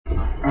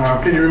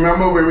Can you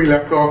remember where we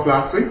left off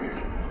last week?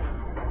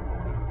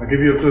 I'll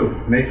give you a clue.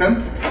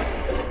 Nathan?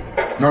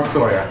 Not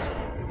Sawyer.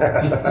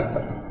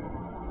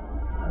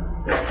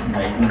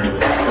 Nathan knew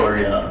the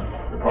story of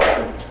the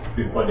prophet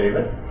before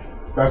David.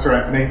 That's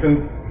right,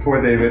 Nathan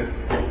before David.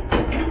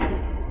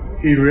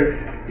 He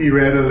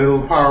read a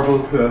little parable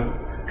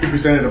he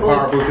presented a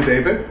parable to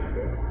David.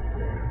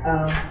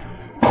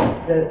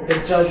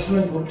 The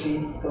judgment would be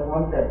the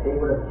one that they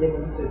would have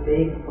given to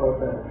David for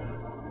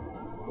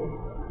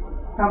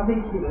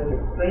something he was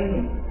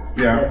explaining.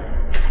 Yeah.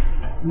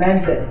 That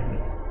meant that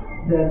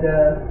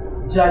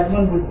the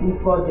judgment would be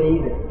for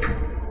David.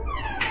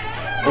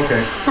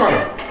 Okay, sort of.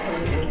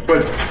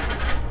 But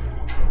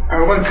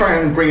I want to try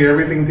and bring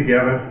everything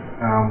together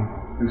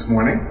this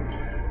morning.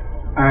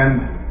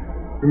 And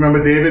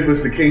remember, David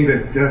was the king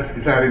that just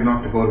decided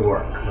not to go to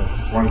work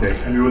one day.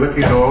 And we were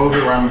looking at all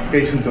the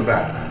ramifications of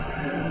that.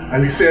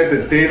 And we said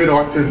that David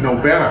ought to know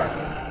better.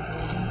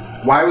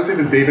 Why was it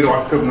that David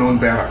ought to have known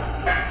better?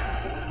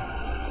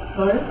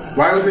 Sorry?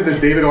 Why was it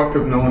that David ought to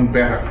have known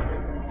better?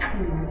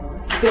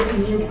 Because he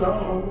knew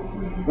God.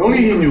 Not only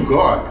he knew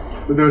God,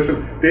 but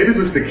David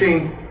was the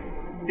king.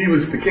 He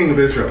was the king of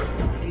Israel.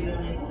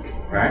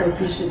 Right? So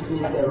he should be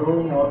the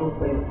role model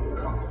for his.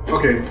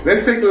 Okay,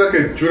 let's take a look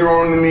at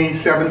Deuteronomy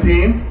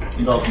 17.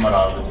 He's talking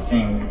about the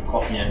king,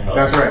 coffee and milk.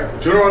 That's right.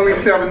 Deuteronomy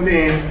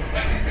 17,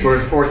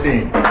 verse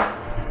 14.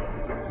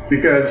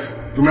 Because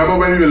remember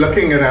when we were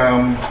looking at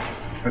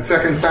 2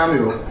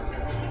 Samuel,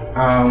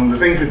 the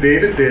things that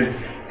David did,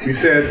 we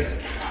said,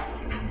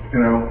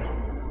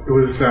 it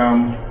was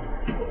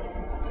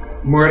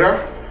murder,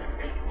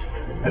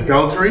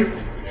 adultery,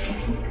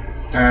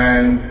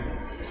 and,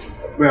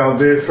 well,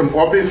 there's some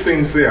obvious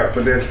things there,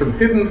 but there's some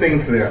hidden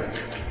things there.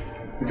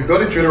 If you go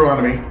to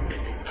Deuteronomy,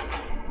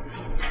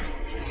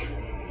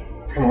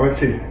 come on, let's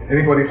see.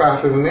 Anybody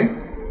faster than me?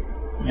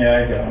 Yeah,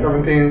 I got it.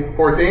 17,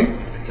 14?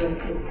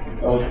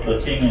 Oh, the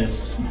king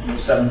is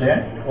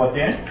 17,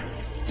 14.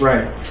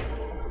 Right.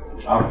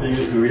 After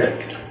you read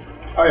it,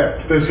 Oh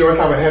yeah. Does yours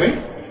have a heading?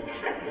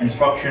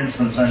 instructions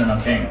concerning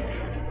a king.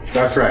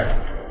 That's right.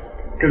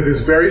 Because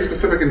there's very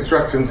specific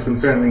instructions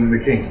concerning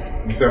the king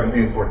in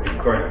 17, 14.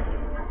 Go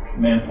ahead.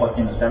 Man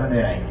 14 to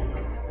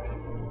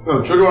 17.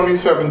 No, Deuteronomy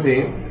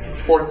 17.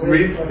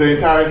 Read the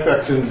entire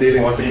section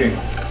dealing with the king.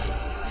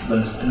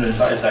 In the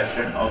entire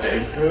section, okay.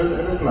 It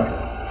is not.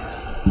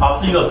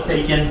 After you have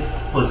taken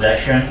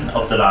possession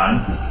of the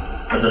land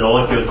that the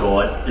Lord your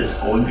God is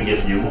going to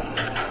give you,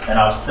 and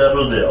have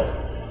settled there,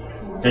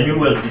 then you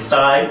will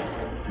decide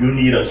you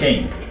need a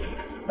king,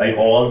 like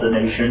all the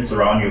nations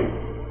around you.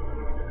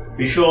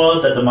 Be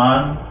sure that the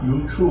man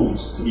you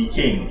choose to be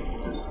king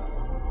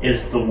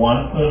is the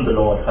one whom the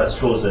Lord has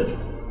chosen.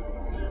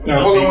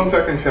 Now hold on 1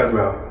 second,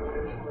 Shadwell.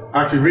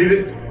 Actually read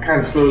it kind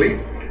of slowly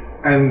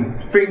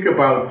and think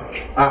about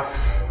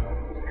us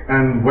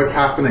and what's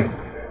happening.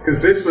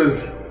 Because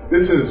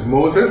this is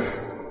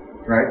Moses,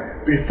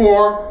 right?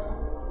 Before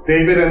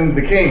David and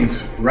the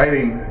kings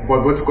writing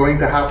about what's going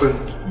to happen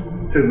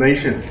to the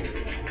nation,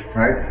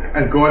 right?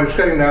 And God is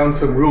setting down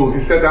some rules.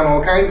 He set down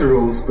all kinds of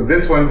rules, but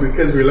this one,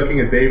 because we're looking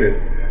at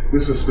David,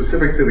 this was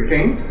specific to the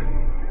kings.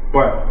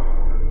 But,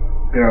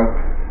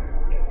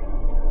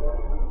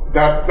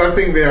 that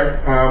thing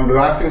there, the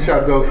last thing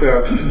Shadwell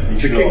said,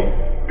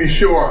 be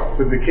sure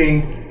that the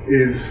king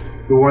is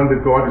the one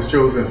that God has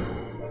chosen.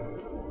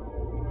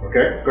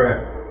 Okay, go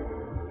ahead.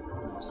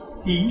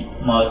 He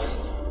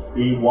must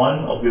be one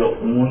of your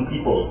own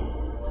people.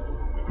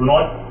 Do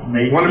not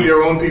make one of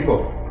your own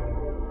people.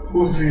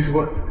 Who's he?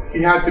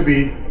 He had to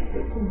be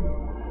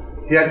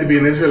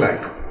an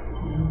Israelite.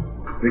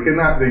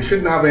 They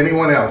shouldn't have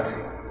anyone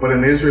else but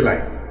an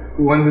Israelite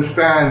who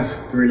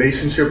understands the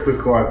relationship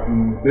with God.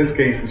 In this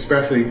case,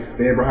 especially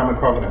the Abrahamic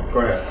covenant.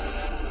 Go ahead.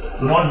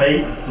 Do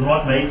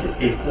not make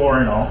a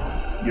foreigner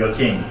your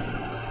king.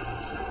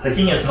 The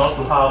king is not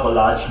to have a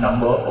large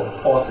number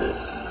of horses.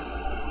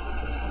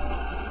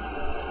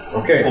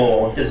 Okay.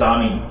 For his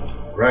army.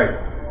 Right.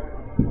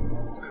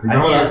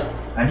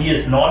 And he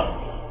is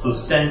not to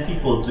send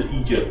people to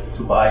Egypt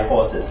to buy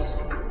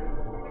horses.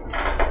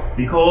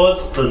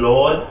 Because the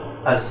Lord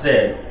has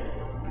said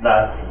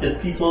that his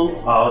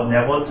people are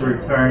never to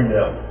return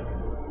there.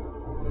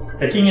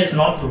 The king is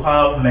not to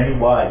have many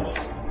wives,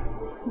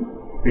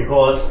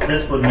 because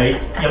this would make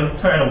him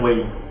turn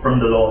away from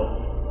the Lord.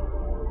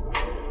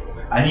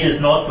 And he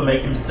is not to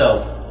make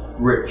himself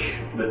rich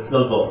with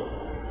silver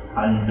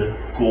and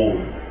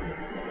gold.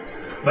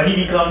 When he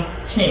becomes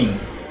king,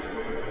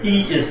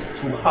 he is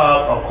to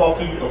have a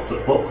copy of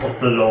the book of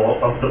the law,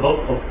 of the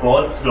book of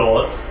God's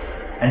laws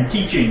and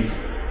teachings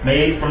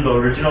made from the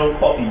original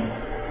copy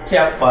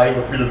kept by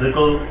the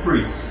Levitical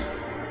priests.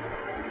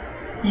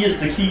 He is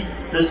to keep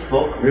this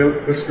book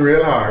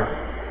real hard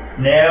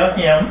near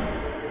him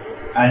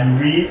and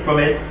read from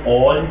it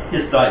all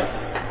his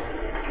life,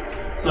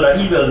 so that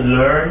he will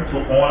learn to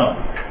honor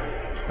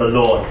the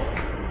Lord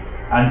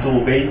and to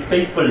obey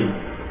faithfully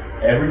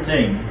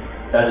everything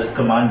that is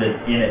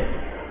commanded in it.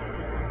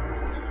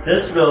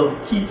 This will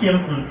keep him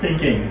from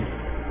thinking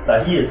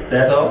that he is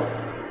better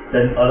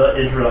than other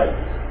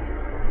Israelites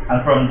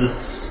and from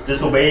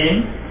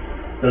disobeying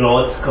the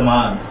Lord's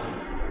commands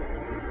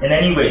in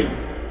any way.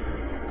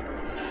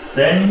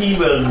 Then he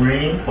will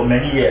reign for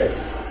many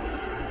years,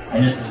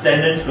 and his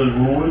descendants will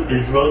rule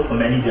Israel for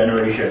many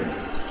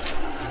generations.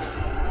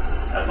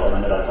 That's all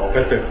I'm going to talk.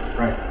 That's it,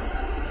 right.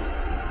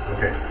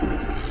 Okay.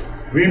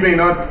 We may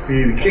not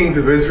be the kings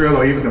of Israel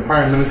or even the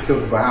prime minister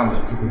of the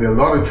Bahamas, but there are a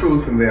lot of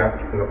truths in there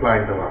that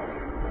apply to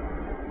us.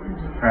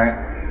 Right?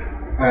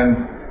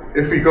 And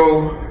if we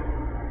go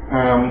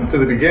to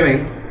the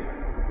beginning,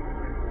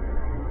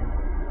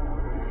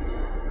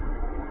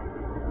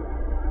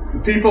 the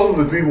people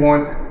that we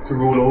want to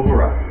rule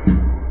over us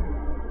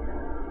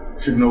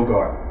should know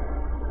God.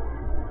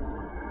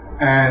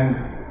 And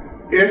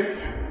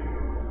if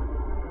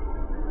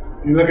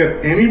you look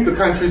at any of the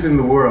countries in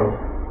the world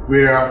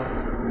where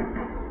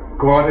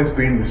God has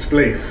been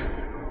displaced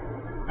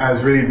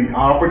as really the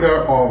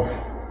arbiter of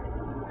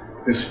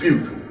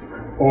dispute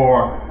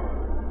or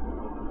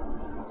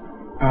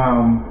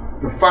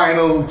the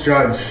final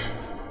judge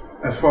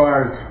as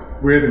far as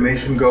where the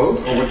nation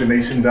goes or what the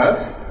nation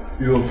does,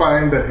 you will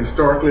find that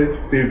historically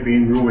they've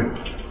been ruined.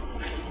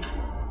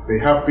 They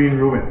have been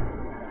ruined.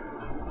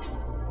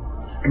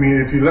 I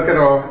mean, if you look at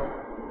our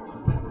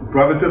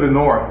brother to the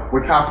north,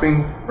 what's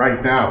happening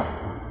right now?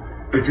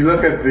 If you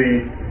look at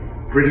the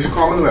British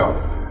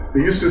Commonwealth,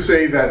 they used to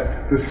say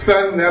that the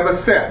sun never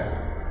set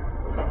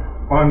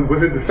on,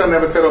 was it the sun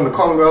never set on the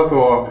Commonwealth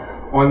or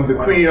on the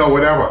Queen or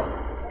whatever?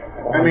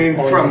 I mean,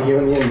 on the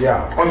Union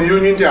Jack. On the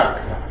Union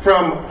Jack.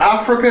 From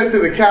Africa to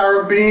the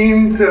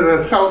Caribbean to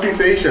the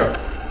Southeast Asia,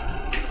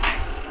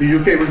 the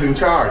UK was in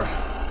charge.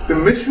 The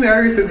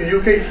missionaries that the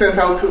UK sent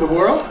out to the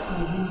world,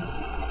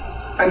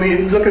 I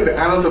mean, look at the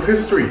annals of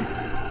history.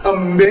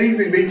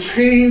 Amazing. They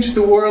changed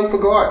the world for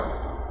God.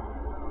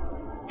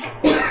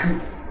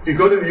 If you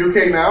go to the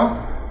UK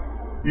now,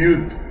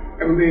 you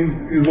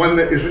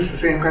wonder, is this the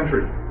same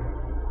country?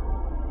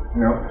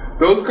 You know,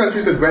 those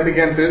countries that went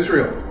against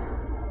Israel,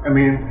 I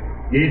mean,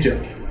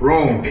 Egypt,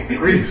 Rome,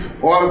 Greece,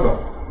 all of them.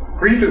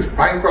 Greece is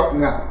bankrupt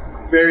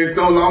now. There is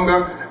no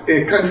longer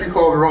a country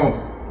called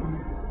Rome.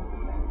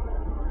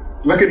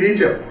 Look at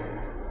Egypt.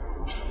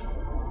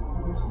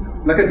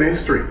 Look at the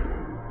history.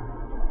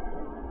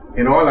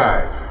 In our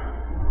lives,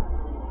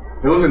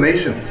 those are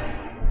nations.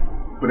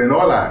 But in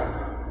our lives,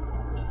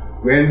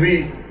 when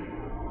we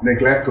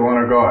neglect to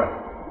honor God,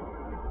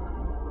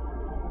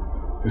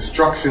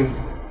 destruction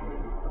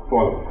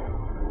follows.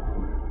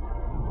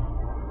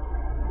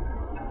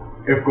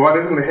 If God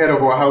isn't the head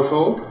of our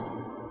household,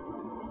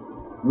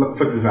 look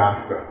for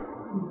disaster.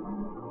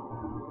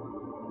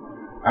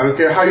 I don't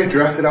care how you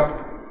dress it up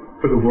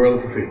for the world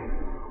to see.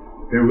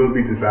 There will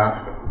be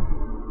disaster.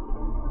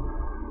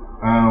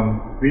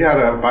 We had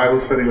a Bible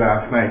study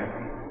last night,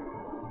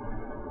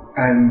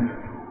 and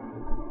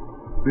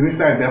Denise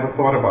and I had never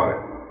thought about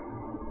it.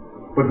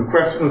 But the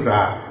question was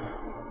asked,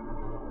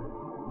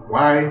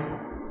 why?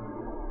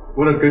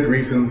 What are good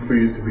reasons for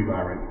you to be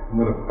married? And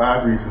what are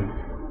bad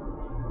reasons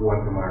you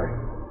want to marry?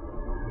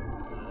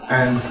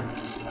 And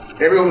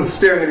everyone was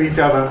staring at each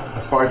other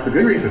as far as the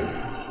good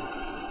reasons.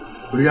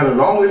 But we had a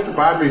long list of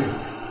bad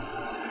reasons.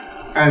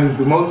 And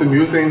the most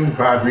amusing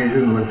bad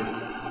reason was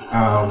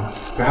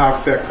to have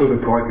sex so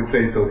that God could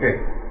say it's okay.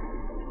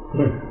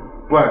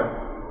 But,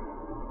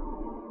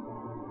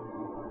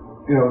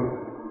 you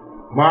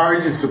know,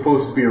 marriage is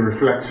supposed to be a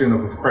reflection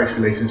of Christ's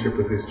relationship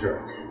with His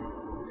church.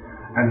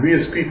 And we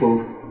as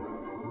people,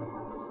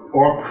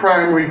 our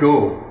primary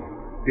goal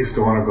is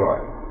to honor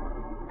God.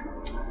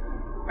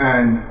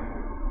 And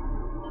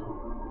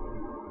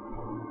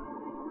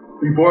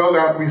we boiled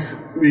out,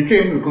 we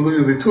came to the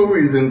conclusion there are two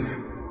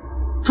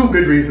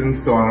good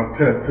reasons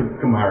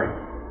to marry.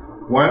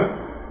 One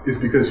is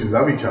because you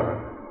love each other,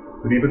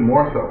 but even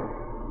more so,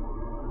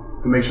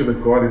 to make sure that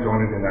God is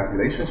honored in that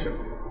relationship.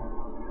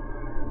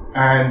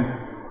 And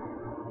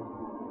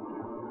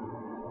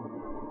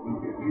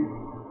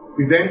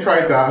we then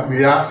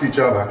we asked each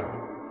other,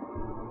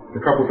 the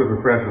couples that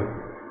were present,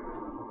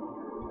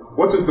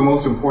 what is the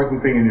most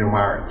important thing in your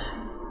marriage?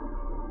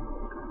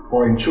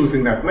 Or in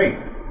choosing that mate?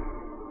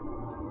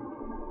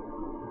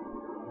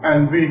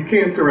 And we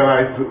came to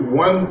realize that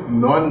one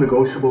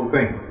non-negotiable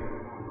thing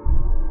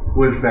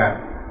was that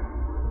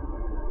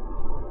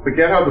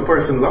forget how the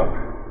person looked,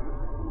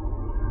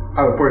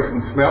 how the person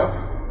smelled,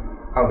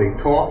 how they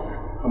talked,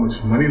 how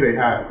much money they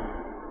had.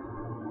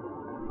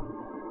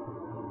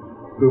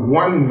 The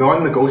one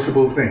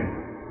non-negotiable thing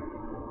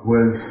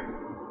was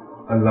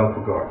a love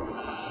for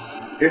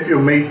God. If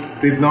your mate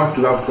did not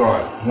love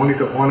God, wanted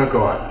to honor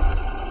God,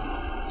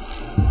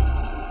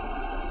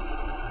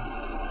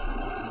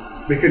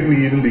 they couldn't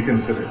even be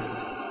considered.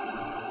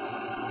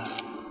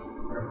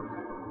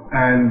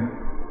 And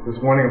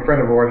this morning a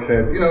friend of ours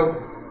said, you know,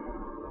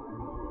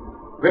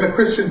 when a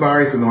Christian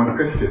marries a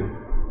non-Christian,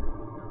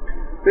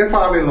 their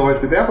father-in-law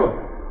is the devil.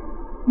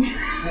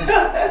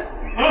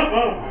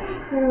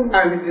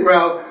 And,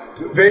 well,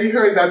 they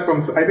heard that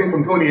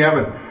from Tony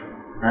Evans,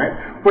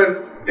 right?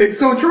 But it's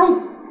so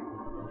true.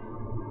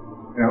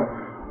 You know,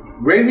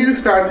 when you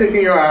start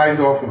taking your eyes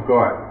off of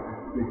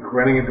God, You're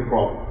running into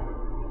problems.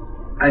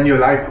 And your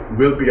life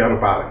will be out of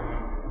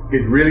balance.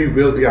 It really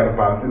will be out of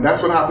balance. And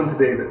that's what happened to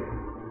David.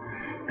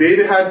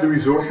 David had the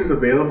resources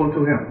available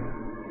to him.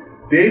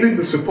 David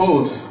was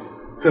supposed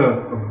to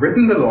have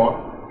written the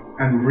law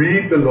and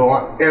read the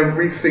law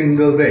every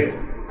single day.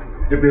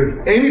 If there's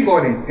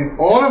anybody in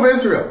all of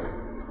Israel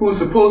who was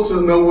supposed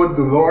to know what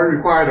the law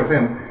required of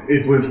him,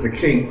 it was the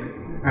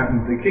king.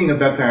 And the king at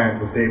that time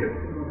was David.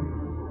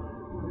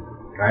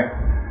 Right?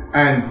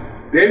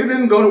 And David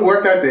didn't go to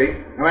work that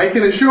day. And I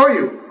can assure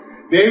you,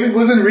 David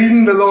wasn't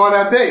reading the law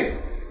that day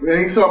when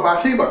he saw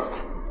Bathsheba.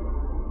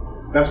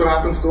 That's what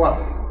happens to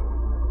us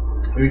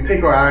when we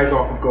take our eyes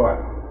off of God.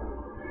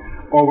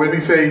 Or when we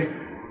say,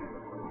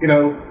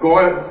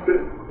 God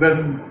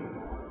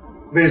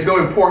there's no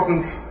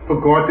importance for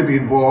God to be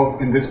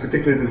involved in this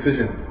particular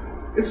decision.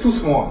 It's too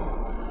small.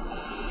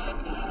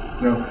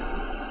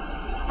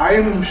 I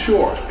am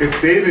sure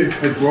if David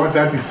had brought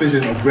that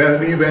decision of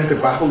whether he went to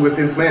battle with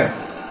his men,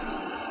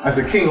 as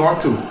a king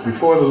ought to,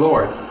 before the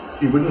Lord,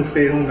 he wouldn't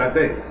stay home that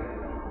day.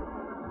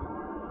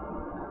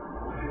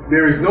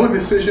 There is no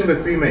decision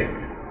that we make,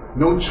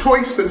 no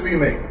choice that we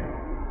make,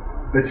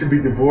 that should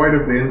be devoid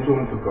of the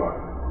influence of God.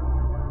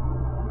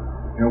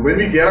 When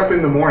we get up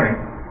in the morning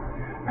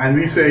and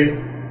we say,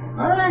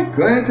 I'm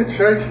going to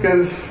church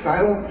because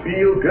I don't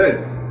feel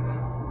good.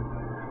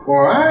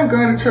 Or I'm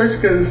going to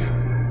church because,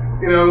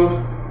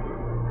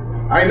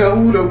 I know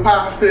who the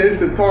pastor is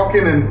that's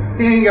talking and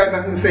he ain't got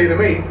nothing to say to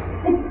me.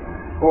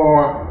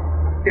 Or,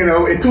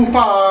 it's too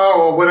far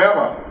or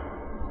whatever.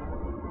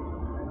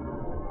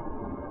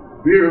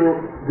 We're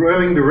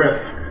running the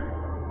risk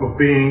of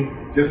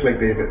being just like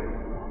David.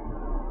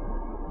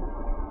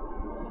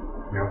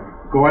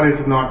 God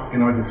is not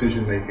in our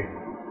decision making.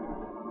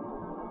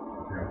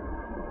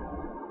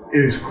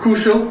 It is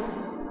crucial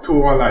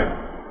to our life.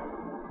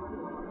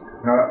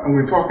 And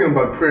we're talking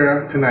about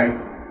prayer tonight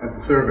at the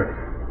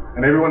service,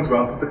 and everyone's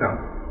welcome to come.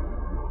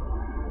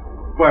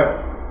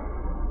 But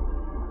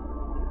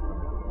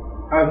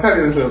I'll tell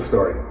you this little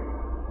story.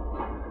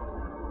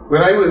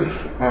 When I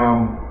was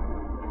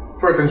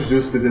first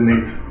introduced to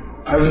Denise,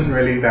 I wasn't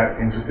really that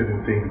interested in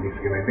seeing Denise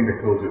again. I think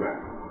I told you that.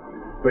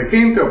 But it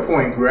came to a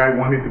point where I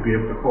wanted to be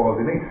able to call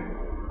Denise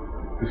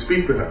to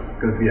speak with her,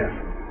 because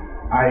yes,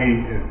 I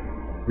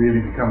had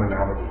really become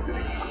enamored with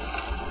Denise.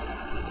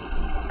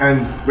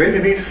 And when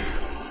Denise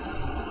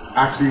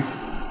actually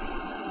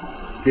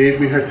gave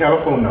me her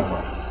telephone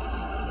number,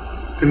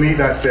 to me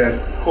that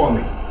said, call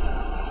me.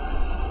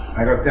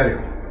 I gotta tell you,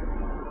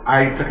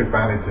 I took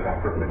advantage of that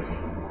privilege.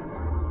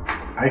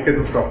 I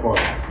couldn't stop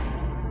calling.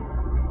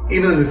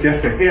 Even if it's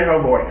just to hear her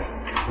voice.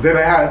 Then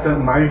I had to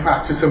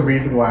manufacture some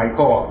reason why I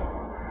called.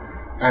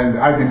 And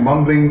I've been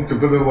mumbling to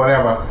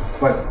whatever,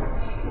 but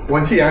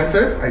when she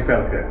answered, I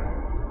felt good.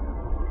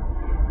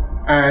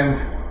 And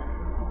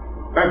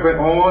that went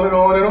on and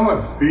on and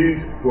on.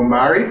 We were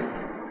married,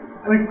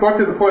 and it got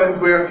to the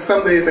point where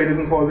some days I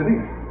didn't call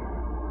Denise.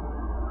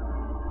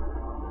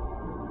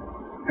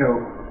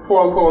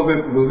 Paul calls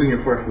it losing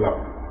your first love.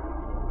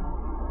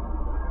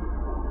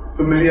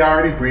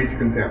 Familiarity breeds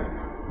contempt.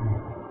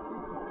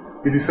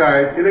 You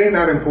decide, it ain't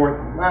that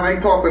important. Man, I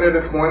talked with her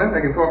this morning,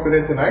 I can talk with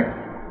her tonight.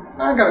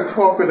 I gotta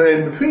talk with her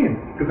in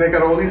between, because I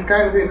got all these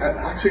kind of things.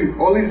 Actually,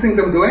 all these things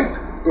I'm doing,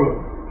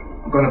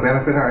 I'm gonna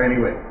benefit her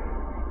anyway.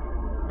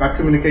 That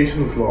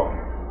communication was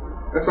lost.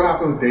 That's what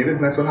happened with David,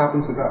 and that's what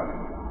happens with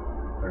us.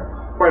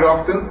 Quite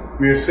often,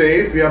 we are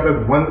saved, we have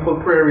that wonderful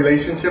prayer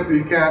relationship,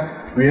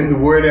 we're in the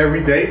Word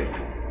every day.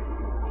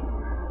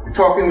 We're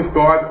talking with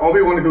God, all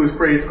we want to do is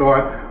praise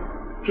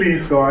God,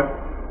 please God.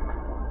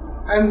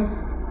 And,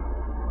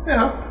 a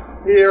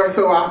year or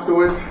so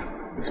afterwards,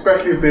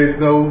 especially if there's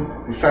no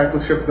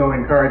discipleship, no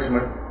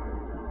encouragement,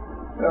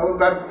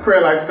 that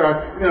prayer life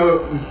starts,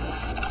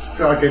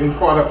 start getting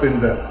caught up in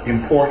the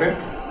important,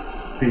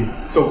 the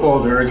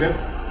so-called urgent,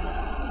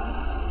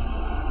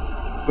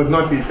 but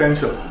not the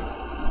essential.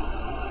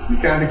 You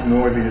can't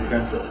ignore the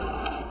essential.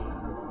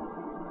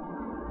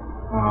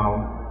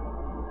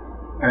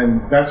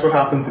 And that's what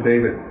happened to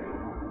David.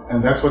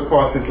 And that's what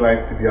caused his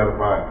life to be out of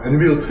balance. And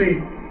we'll see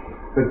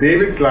that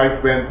David's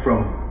life went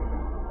from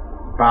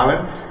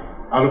balance,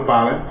 out of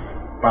balance,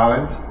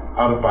 balance,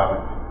 out of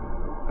balance.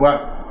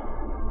 But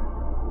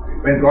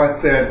when God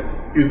said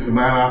he was a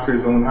man after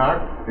his own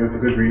heart, there was a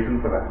good reason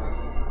for that.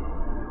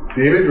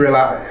 David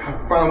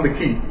found the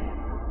key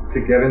to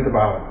get into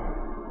balance.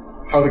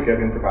 How to get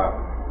into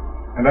balance.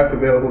 And that's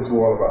available to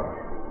all of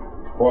us.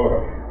 All of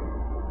us.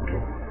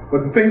 Okay.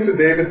 But the things that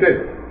David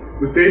did.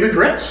 Was David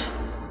rich?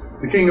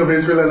 The king of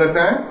Israel at that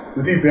time?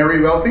 Was he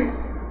very wealthy?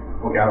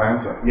 Okay, I'll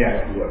answer.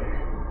 Yes, he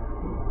was.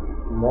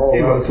 More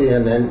wealthy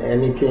than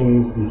any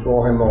king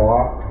before him or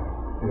after.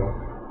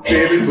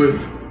 David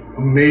was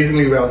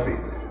amazingly wealthy.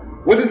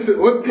 What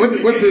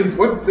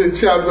did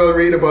Shadwell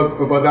read about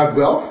that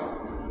wealth?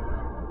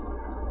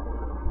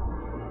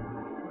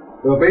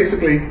 Well,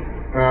 basically,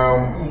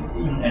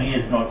 and he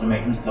is not to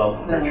make himself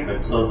rich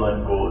with silver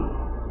and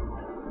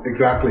gold.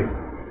 Exactly.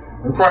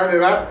 And prior to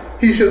that,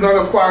 he should not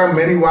acquire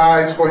many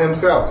wives for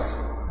himself.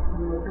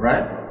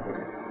 Right?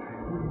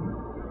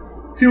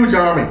 Huge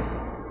army.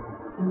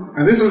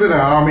 And this was an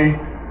army,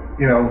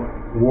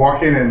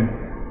 walking and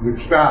with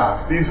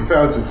staffs. These were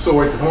fellas with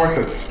swords and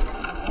horses.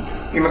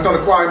 He must not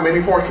acquire many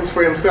horses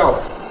for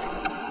himself,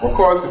 or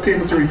cause the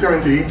people to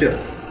return to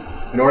Egypt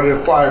in order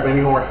to acquire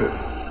many horses.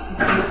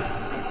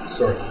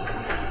 Sorry.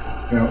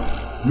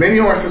 Many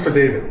horses for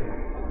David.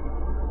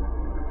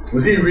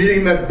 Was he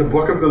reading the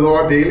book of the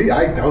Lord daily?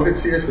 I doubt it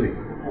seriously.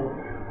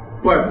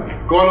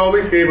 But God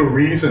always gave a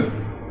reason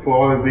for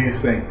all of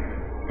these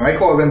things. And I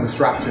call them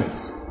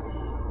distractions.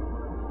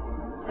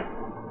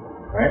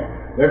 Right?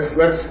 Let's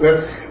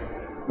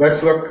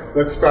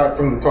start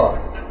from the top.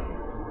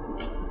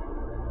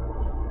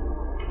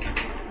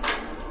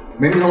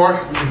 Many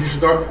horses, he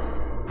should not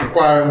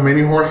acquire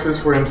many horses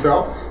for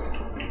himself.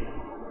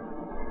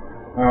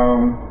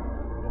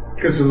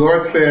 Because the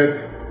Lord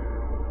said,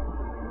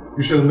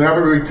 you shall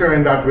never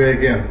return that way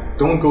again.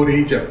 Don't go to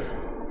Egypt.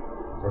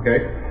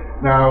 Okay?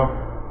 Now,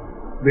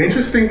 the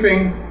interesting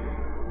thing,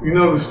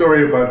 the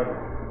story about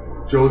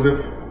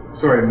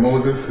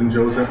Moses and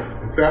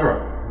Joseph,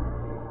 etc.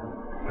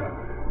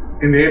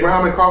 In the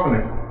Abrahamic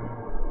covenant,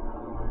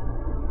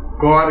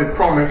 God had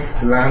promised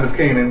the land of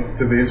Canaan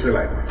to the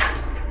Israelites.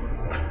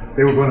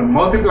 They were going to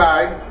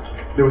multiply.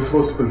 They were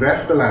supposed to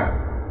possess the land.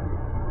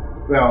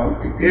 Well,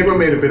 Abraham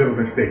made a bit of a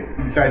mistake.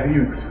 He decided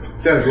to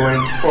instead of going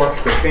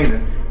across to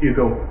Canaan, he'd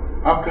go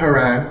up to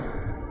Haran,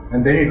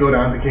 and then he'd go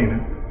down to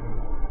Canaan.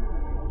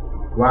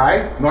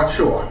 Why? Not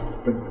sure,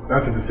 but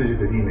that's a decision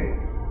that he made.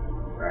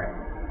 Right?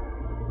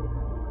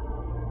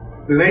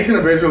 The nation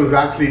of Israel was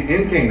actually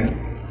in Canaan,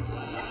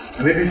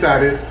 and they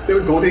decided they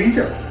would go to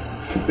Egypt.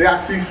 They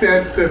actually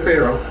said to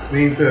Pharaoh,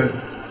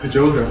 to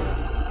Joseph,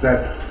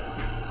 that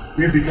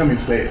we'll become your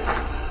slaves.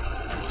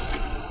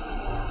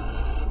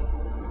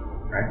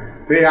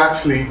 Right? They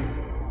actually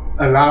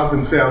allowed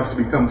themselves to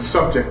become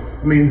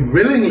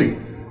willingly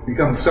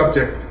become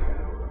subject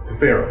to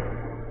Pharaoh.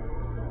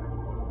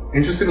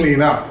 Interestingly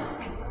enough,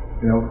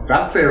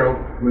 that Pharaoh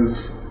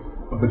was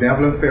a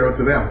benevolent Pharaoh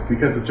to them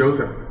because of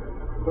Joseph.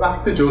 But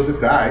after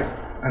Joseph died,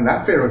 and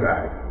that Pharaoh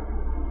died,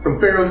 some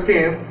pharaohs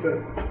came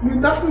that knew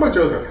nothing but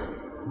Joseph.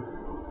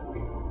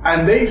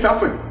 And they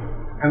suffered.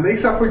 And they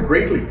suffered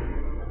greatly.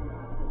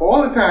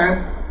 All the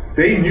time,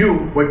 they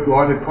knew what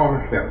God had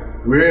promised them,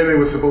 where they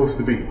were supposed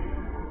to be.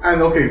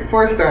 And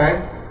first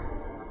time,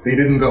 they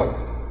didn't go.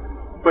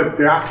 But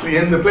they're actually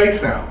in the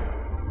place now.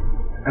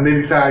 And they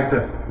decide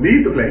to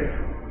leave the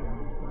place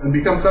and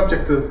become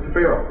subject to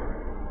Pharaoh.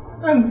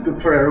 And the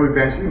Pharaoh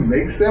eventually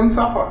makes them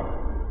suffer.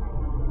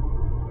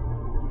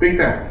 Big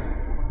time.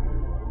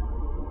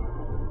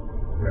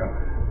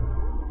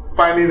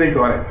 Finally, they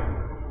got it.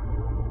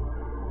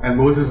 And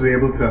Moses was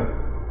able to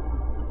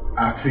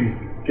actually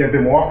get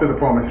them off to the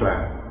promised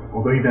land.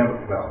 Although he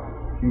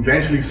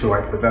eventually saw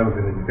it, but that was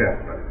in the New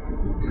Testament.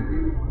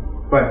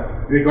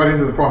 But they got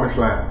into the promised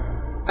land.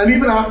 And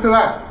even after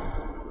that,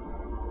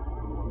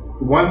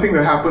 the one thing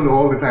that happened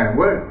all the time,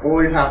 what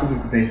always happened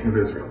with the nation of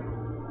Israel,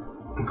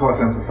 it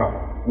caused them to suffer.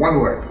 One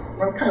word,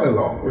 one kind of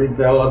long.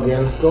 Rebel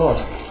against God.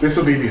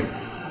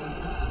 Disobedience.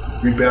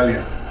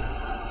 Rebellion.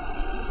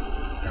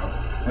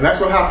 And that's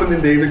what happened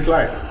in David's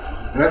life.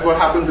 And that's what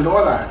happens in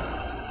our lives.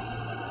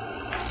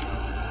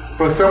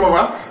 For some of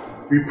us,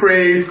 we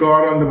praise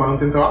God on the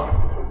mountaintop.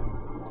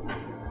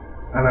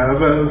 And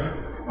others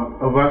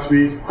of us,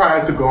 we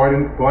cry out to God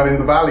in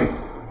the valley.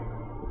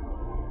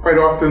 Quite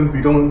often,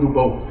 we don't do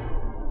both.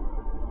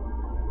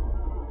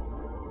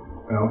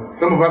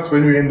 Some of us,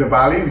 when we're in the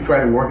valley, we try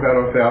to work it out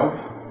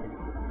ourselves.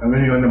 And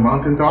when you're on the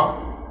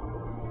mountaintop,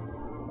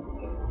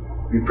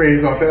 we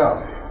praise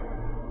ourselves.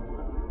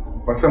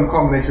 But some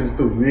combinations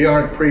too. We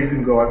aren't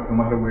praising God no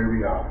matter where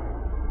we are.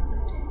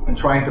 And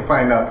trying to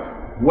find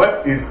out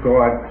what is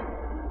God's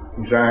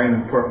design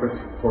and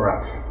purpose for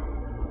us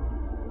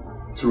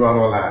throughout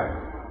our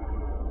lives.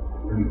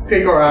 When we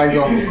take our eyes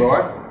off of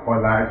God, our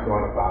lives go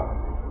out of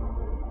balance.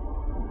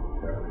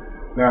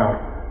 Now,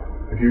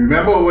 if you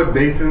remember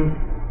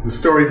the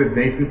story that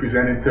Nathan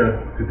presented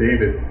to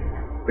David,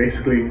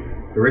 basically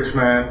the rich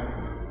man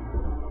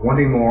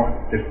wanting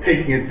more, just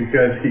taking it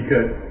because he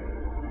could.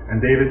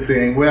 And David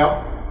saying,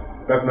 well,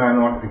 that man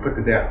ought to be put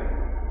to death.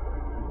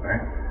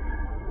 Right?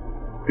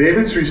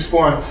 David's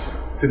response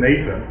to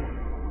Nathan.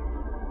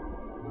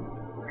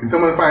 Can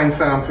someone find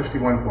Psalm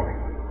 51 for me?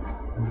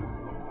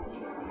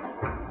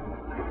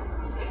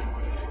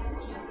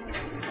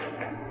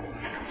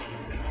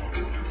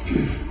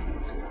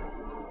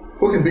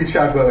 Who can beat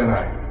Shadwell and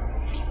I?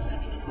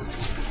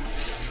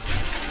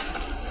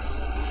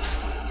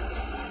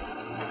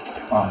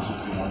 Psalm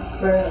 51.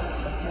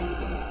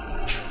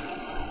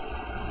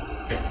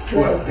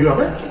 Well, you have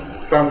it?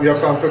 You have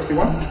Psalm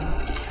 51?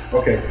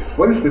 Okay.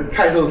 What does the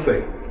title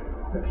say?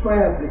 The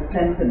prayer of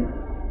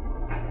repentance.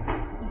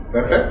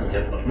 That's it?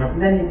 No.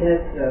 And then it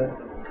has the...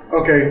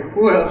 Okay.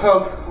 Who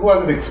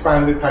has an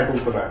expanded title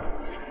for that?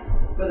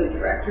 For the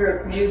director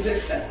of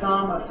music, a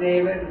psalm of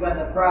David, when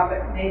the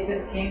prophet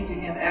Nathan came to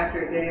him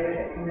after David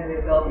had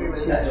committed adultery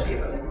with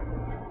Bathsheba.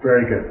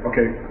 Very good.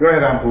 Okay. Go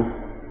ahead, Ampu.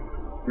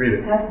 Read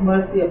it. Have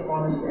mercy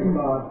upon us, O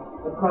God,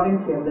 according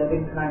to your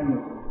loving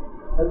kindness,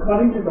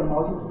 according to the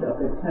multitude of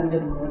your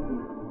tender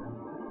mercies.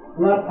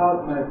 Blot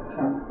out my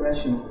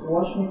transgressions,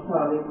 wash me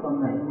thoroughly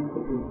from my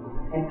iniquity,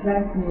 and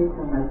cleanse me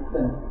from my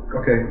sin.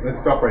 Okay, let's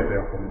stop right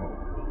there for a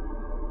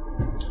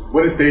moment.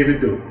 What does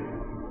David do?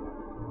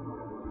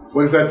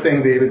 What is that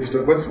saying David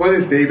stood? What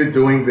is David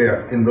doing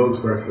there in those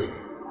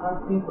verses?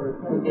 Asking for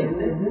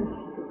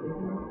forgiveness.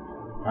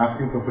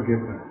 Asking for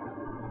forgiveness.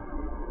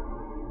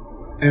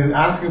 And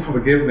asking for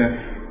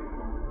forgiveness.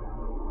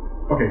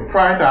 Okay,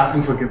 prior to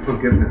asking for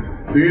forgiveness,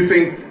 do you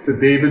think that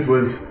David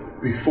was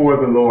before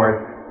the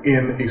Lord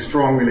in a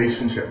strong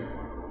relationship?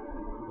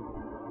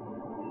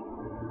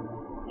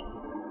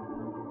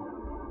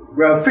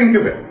 Well, think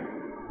of it.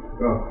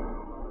 Well,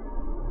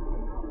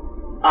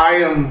 I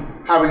am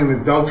having an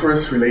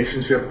adulterous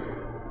relationship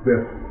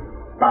with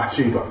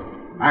Bathsheba.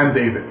 I'm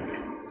David.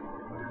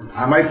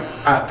 I might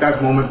at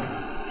that moment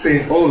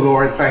say, "Oh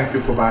Lord, thank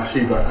you for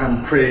Bathsheba.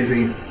 I'm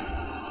praising you."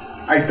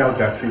 I doubt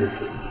that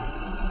seriously.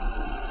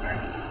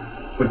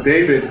 Right? But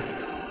David,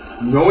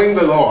 knowing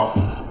the law,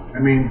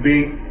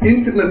 being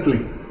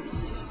intimately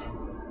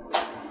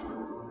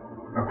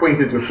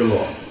acquainted with the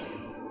law.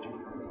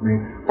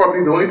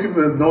 Probably the only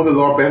people that know the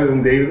law better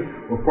than David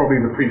were probably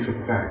the priests at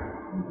the time.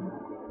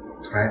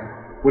 Right?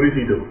 What does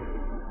he do?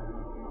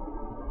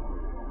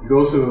 He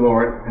goes to the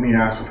Lord and he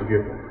asks for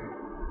forgiveness.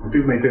 And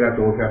people may say that's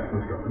Old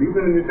Testament stuff, but even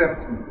in the New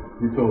Testament,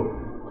 you're told,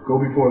 go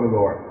before the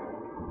Lord,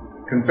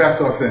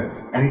 confess our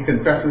sins, and he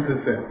confesses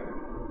his sins.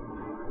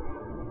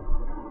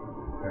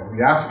 And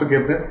we ask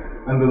forgiveness,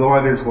 and the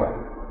Lord is what?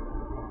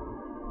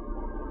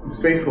 He's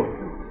faithful.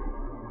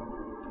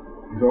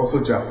 He's also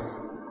just.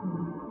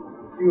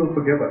 He will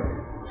forgive us.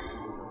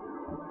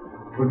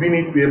 But we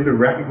need to be able to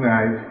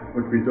recognize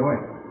what we're doing.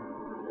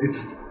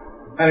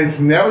 It's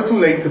never too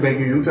late to make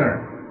a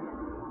U-turn.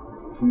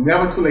 It's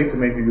never too late to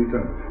make a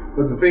U-turn.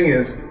 But the thing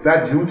is,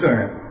 that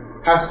U-turn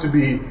has to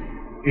be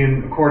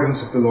in accordance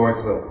with the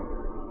Lord's will.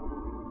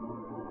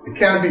 It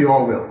can't be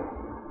your will.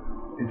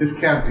 It just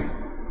can't be.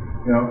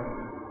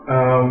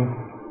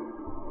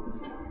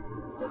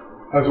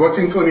 I was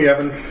watching Tony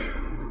Evans.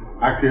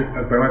 Actually,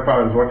 as by my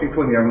father, I was watching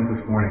Tony Evans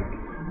this morning.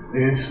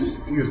 And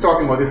he was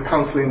talking about his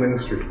counseling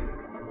ministry.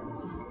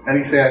 And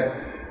he said,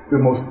 the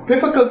most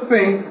difficult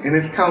thing in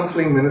his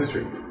counseling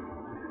ministry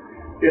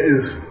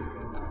is,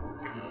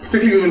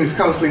 particularly when he's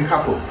counseling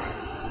couples,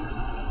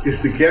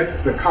 is to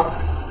get the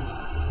couple,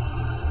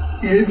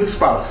 either the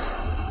spouse,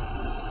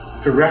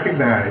 to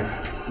recognize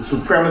the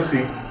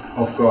supremacy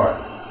of God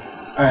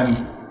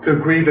and to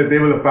agree that they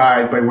will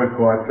abide by what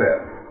God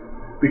says.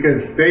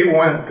 Because they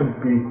want to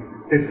be,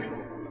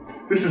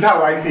 this is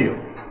how I feel.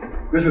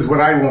 This is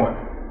what I want.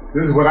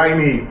 This is what I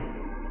need.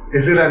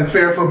 Is it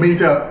unfair for me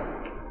to,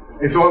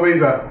 it's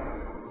always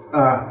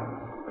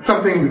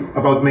something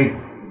about me.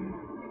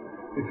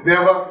 It's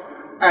never,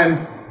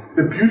 and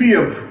the beauty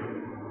of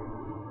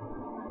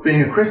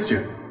being a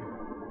Christian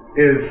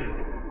is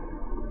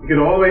you can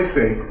always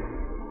say,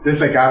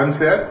 just like Adam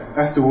said,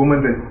 that's the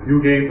woman that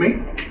you gave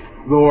me.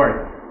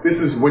 Lord,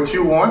 this is what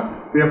you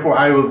want, therefore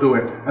I will do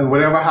it. And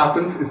whatever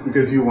happens, it's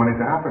because you want it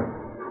to happen.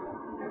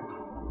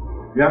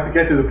 You have to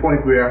get to the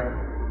point where,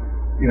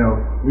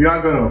 we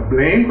aren't going to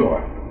blame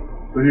God,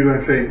 but you're going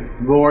to say,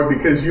 Lord,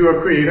 because you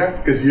are creator,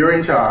 because you're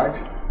in charge,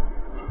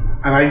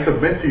 and I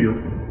submit to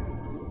you,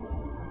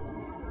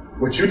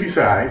 what you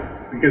decide,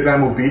 because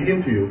I'm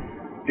obedient to you,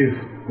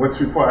 is what's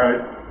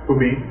required for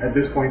me at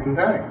this point in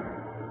time.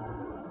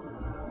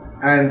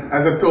 And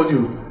as I've told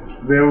you,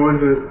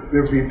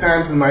 there've been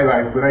times in my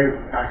life when I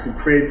actually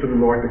prayed for the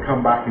Lord to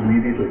come back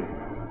immediately.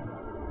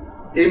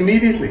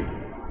 Immediately.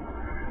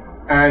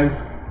 And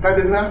that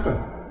didn't happen.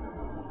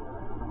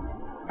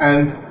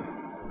 And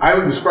I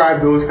would describe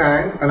those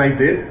times, and I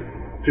did,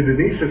 to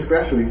Denise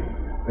especially,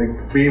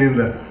 like being in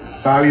the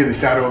valley of the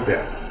shadow of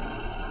death.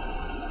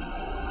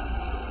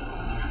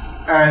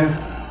 And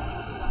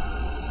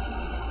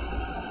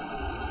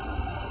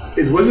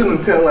it wasn't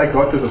until I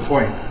got to the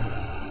point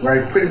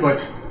where I pretty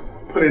much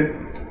put it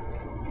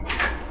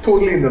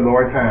totally in the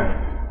Lord's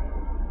hands.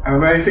 And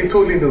when I say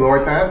totally in the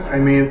Lord's hands, I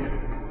mean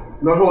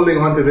not holding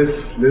on to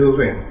this little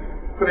thing.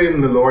 Put it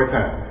in the Lord's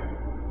hands.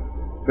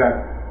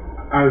 That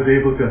I was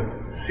able to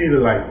see the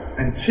light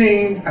and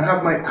change and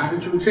have my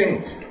attitude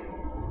changed.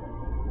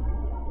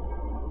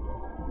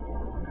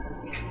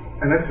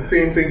 And that's the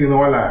same thing in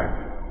our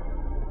lives.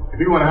 If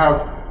you want to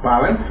have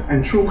balance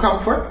and true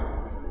comfort,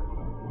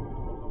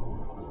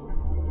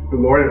 the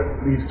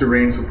Lord needs to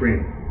reign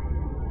supreme.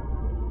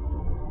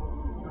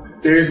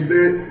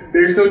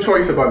 There's no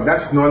choice about it.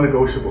 That's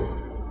non-negotiable.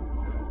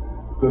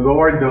 The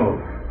Lord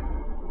knows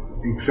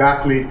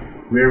exactly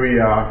where we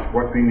are,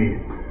 what we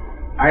need.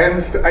 I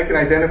can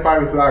identify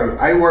with Larry.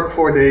 I work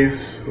 4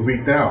 days a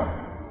week now.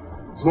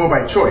 It's more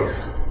by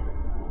choice.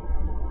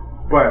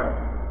 But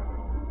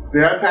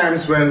there are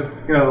times when,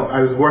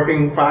 I was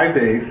working 5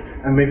 days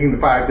and making the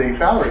 5-day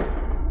salary.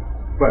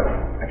 But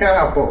I can't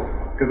have both.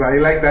 Because I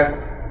like that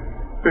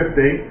 5th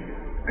day,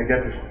 I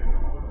get to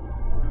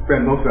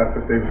spend most of that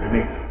 5th day with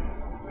Denise.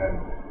 And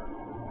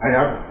I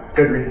have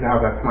good reason to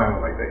have that smile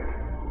on my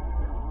face.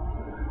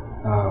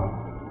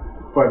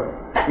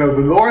 But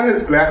the Lord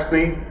has blessed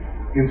me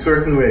in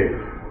certain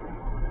ways.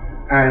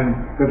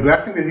 And the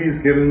blessing that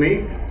He's given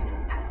me,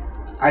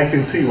 I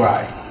can see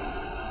why.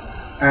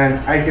 And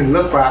I can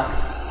look back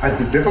at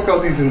the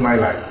difficulties in my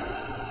life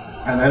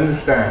and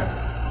understand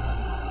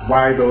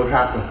why those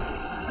happen.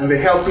 And they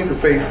help me to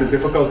face the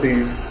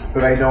difficulties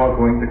that I know are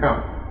going to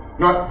come.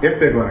 Not if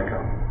they're going to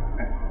come,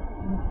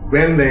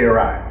 when they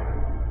arrive.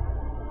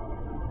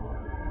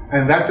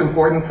 And that's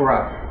important for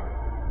us.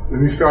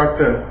 When we start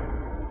to,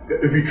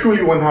 if we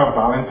truly want to have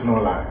balance in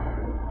our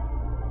lives,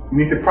 we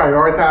need to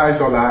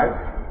prioritize our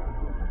lives,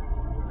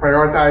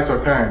 prioritize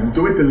our time, and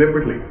do it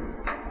deliberately.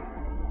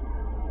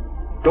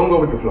 Don't go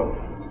with the flow.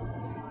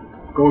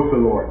 Go with the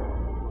Lord.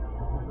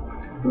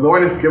 The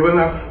Lord has given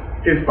us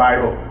His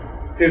Bible,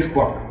 His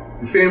book,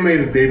 the same way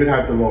that David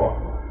had the law.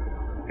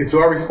 It's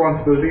our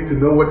responsibility to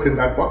know what's in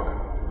that book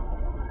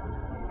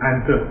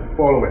and to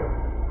follow it.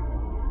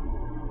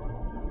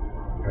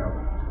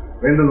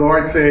 When the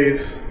Lord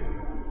says,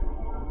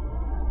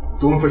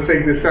 don't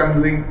forsake the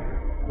assembly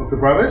of the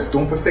brothers,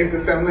 don't forsake the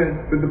assembly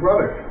with the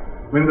brothers.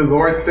 When the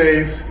Lord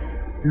says,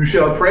 you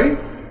shall pray,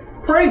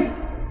 pray.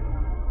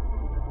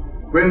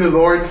 When the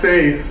Lord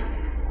says,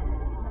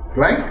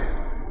 blank,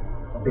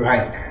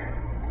 blank,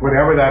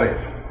 whatever that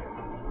is,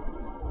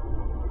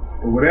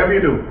 or whatever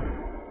you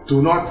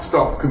do not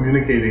stop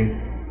communicating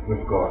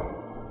with God.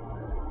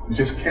 You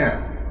just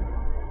can't.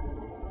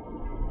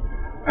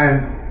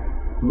 And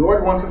the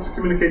Lord wants us to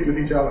communicate with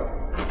each other.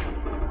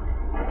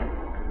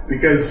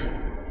 Because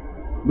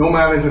no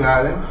man is an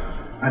island,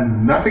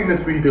 and nothing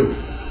that we do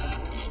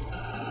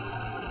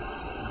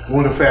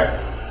won't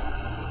affect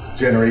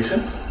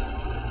generations,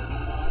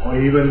 or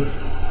even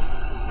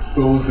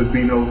those that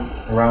we know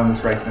around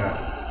us right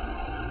now.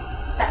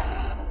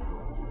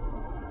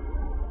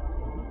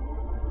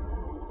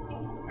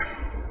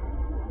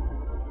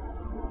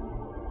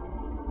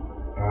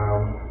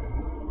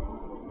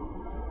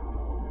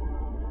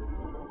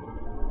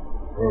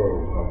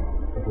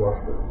 I've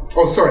lost it.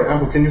 Oh, sorry,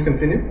 Amber, can you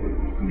continue?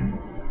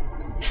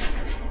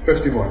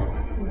 51.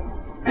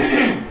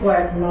 For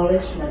I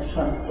acknowledge my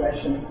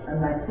transgressions,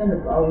 and my sin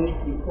is always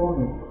before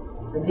me.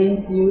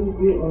 Against you,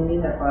 you only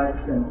have I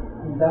sinned,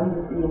 and done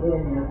this evil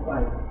in your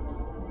sight,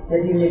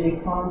 that you may be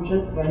found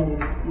just when you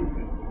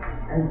speak,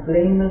 and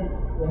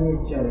blameless when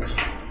you judge.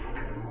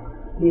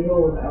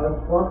 Behold, I was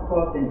brought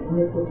forth in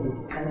iniquity,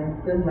 and in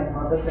sin my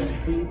mother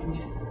conceived me.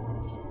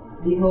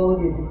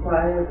 Behold, you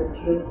desire the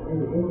truth in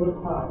the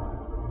inward parts,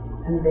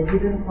 and in the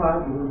hidden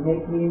part you will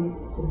make me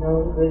to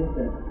know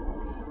wisdom.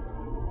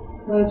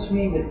 Purge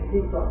me with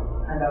hyssop,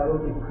 and I will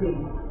be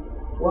clean.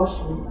 Wash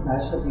me, and I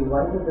shall be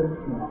whiter than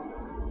snow.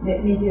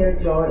 Make me hear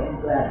joy and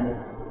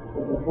gladness,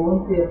 that the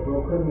bones you have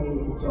broken may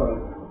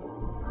rejoice.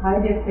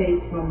 Hide your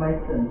face from my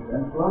sins,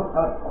 and blot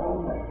out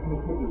all my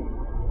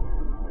iniquities.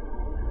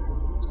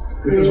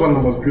 This is one of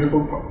the most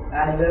beautiful part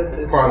of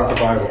the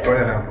Bible. Go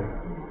ahead, Amber.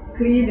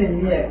 Create in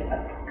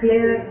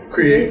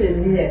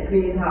me a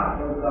clean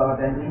heart, O God,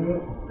 and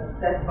renew a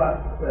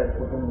steadfast spirit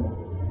within me.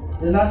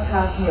 Do not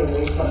cast me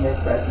away from your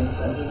presence,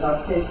 and do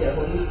not take your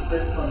Holy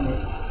Spirit from me.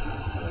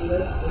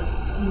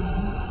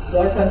 Do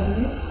I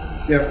continue?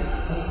 Yes.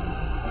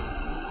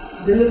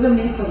 Deliver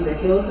me from the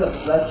guilt of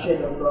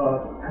bloodshed, O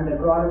God, and the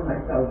God of my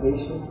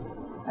salvation,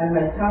 and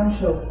my tongue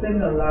shall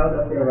sing aloud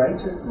of your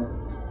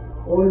righteousness.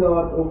 O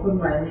Lord, open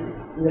my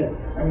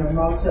lips, and my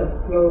mouth shall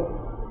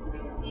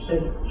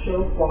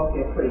show forth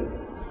your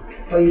praise.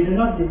 For you do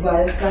not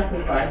desire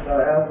sacrifice,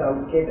 or else I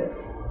will give it.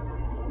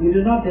 You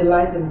do not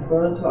delight in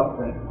burnt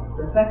offering.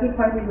 The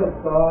sacrifices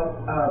of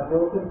God are a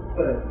broken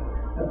spirit,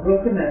 a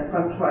broken and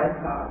contrite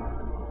heart.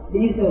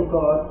 These, O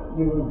God,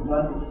 you will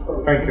not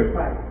despise.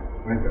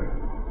 Thank you.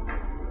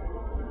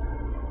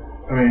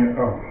 I mean,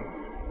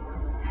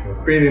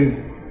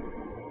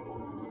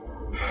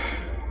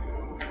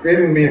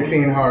 creating me a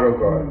clean heart, O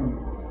God,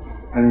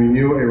 and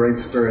renew a right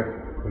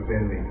spirit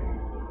within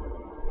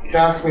me.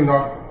 Cast me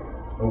not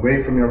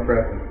away from your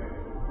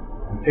presence,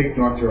 and take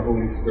not your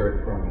Holy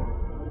Spirit from me.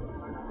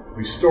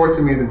 Restore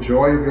to me the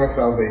joy of your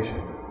salvation,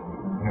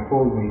 and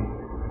uphold me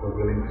with a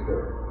willing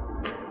spirit.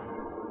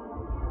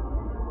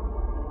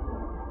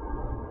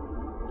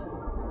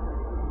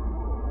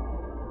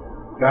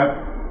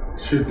 That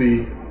should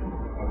be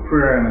a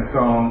prayer and a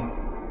song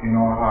in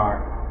our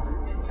heart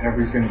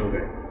every single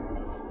day.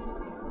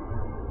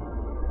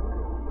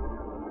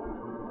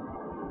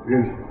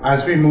 Because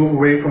as we move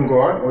away from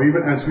God, or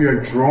even as we are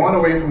drawn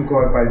away from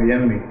God by the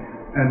enemy,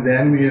 and the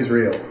enemy is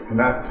real, and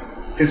that's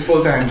his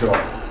full-time job,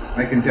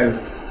 I can tell you,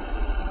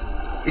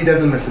 he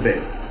doesn't miss a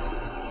day.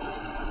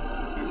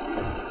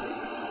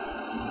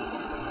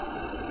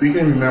 We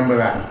can remember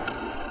that.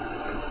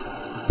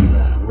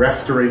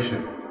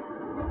 Restoration.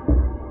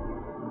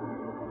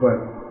 But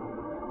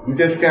we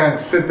just can't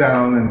sit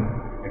down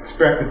and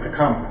expect it to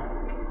come.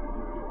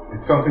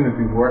 It's something that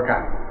we work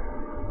at.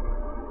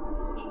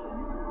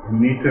 We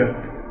need to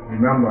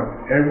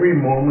remember every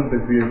moment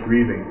that we are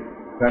breathing,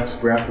 that's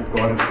breath that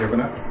God has given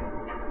us,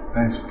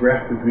 and it's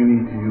breath that we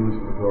need to use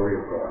for the glory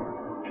of God.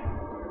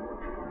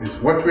 Is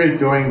what we're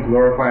doing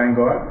glorifying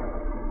God?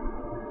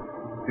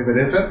 If it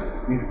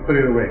isn't, we need to put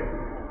it away.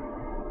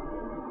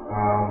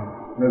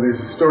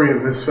 There's a story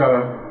of this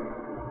fella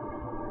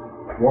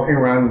walking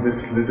around with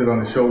this lizard on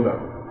his shoulder.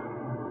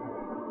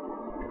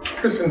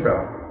 Christian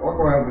fella,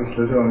 walking around with this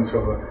lizard on his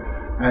shoulder.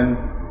 And,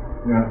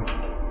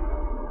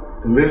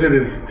 the lizard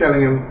is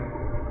telling him,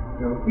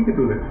 you can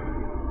do this.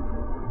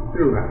 You can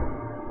do that.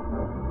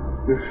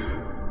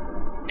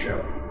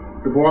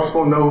 The boss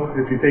won't know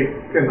if you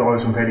take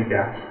 $10 from petty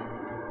cash.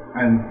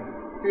 And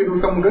you can do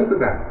something good with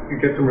that. You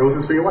get some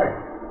roses for your wife.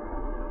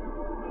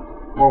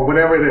 Or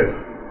whatever it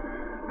is.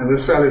 And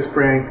this fella is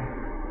praying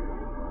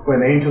for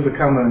an angel to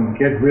come and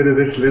get rid of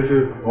this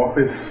lizard off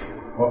his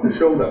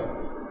shoulder.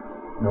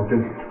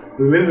 Because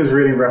the lizard is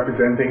really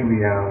representing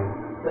the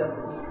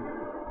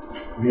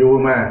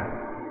old man.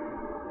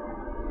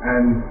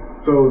 And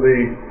so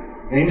the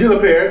angel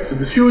appears with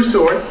this huge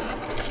sword,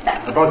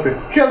 about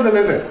to kill the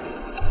lizard.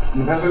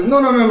 And the man says,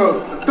 no,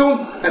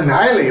 don't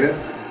annihilate it.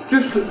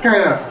 Just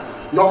kind of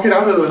knock it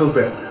out a little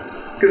bit.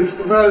 Because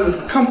the fellow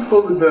is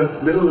comfortable with the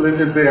little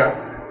lizard there.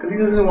 Because he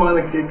doesn't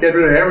want to get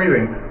rid of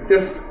everything.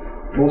 Just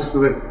most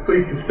of it, so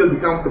you can still be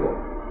comfortable.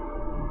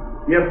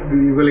 You have to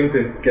be willing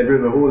to get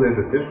rid of the whole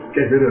lizard. Just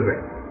get rid of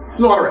it.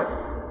 Slaughter it.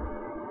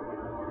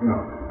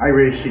 I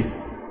raise sheep.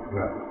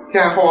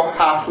 Can't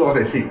half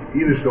slaughter sheep.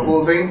 Either it's the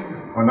whole thing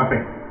or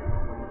nothing.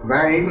 If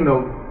I ain't eating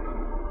no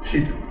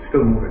sheep,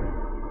 still moving.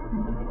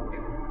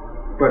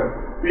 But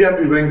we have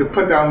to be willing to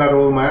put down that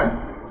old man,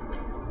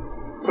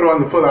 put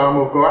on the full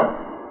armor of God,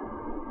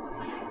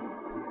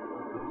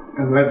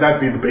 and let that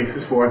be the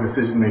basis for our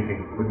decision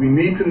making. But we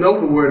need to know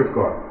the Word of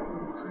God.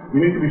 We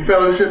need to be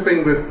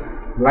fellowshipping with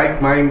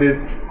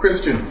like-minded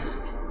Christians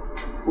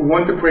who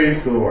want to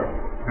praise the Lord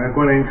and are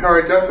going to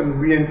encourage us and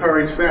we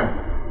encourage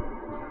them.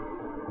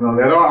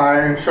 Let our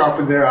iron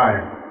sharpen their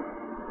iron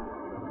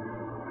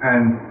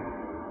and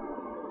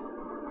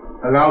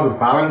allow the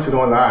balance in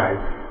our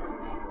lives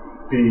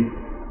be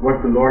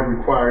what the Lord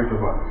requires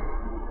of us.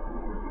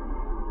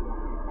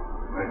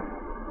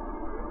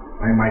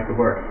 I might the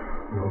verse.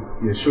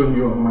 He has shown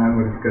you, a man,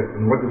 what is good.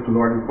 And what does the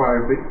Lord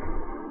require of thee?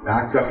 To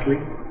act justly,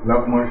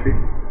 love mercy,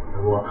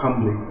 and walk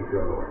humbly with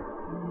your Lord.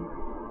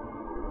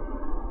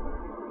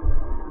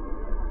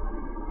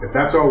 If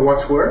that's our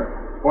watchword,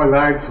 our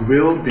lives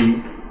will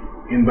be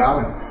in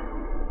balance.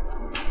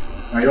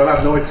 Now, you'll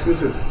have no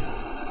excuses.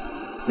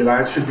 Your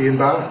lives should be in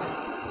balance.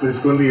 But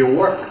it's going to be your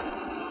work.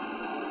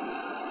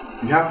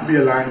 You have to be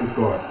aligned with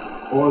God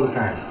all the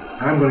time.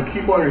 And I'm going to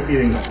keep on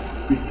repeating that.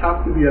 We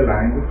have to be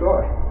aligned with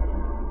God.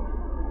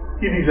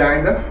 He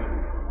designed us.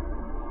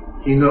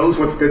 He knows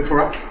what's good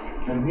for us.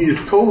 And He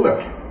has told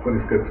us what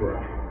is good for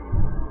us.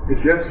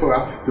 It's just for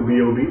us to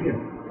be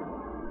obedient.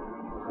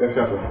 Yes,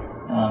 Sheffield.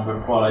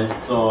 But Paul, I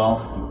saw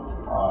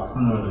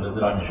something with the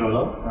lizard on your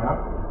shoulder.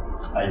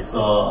 I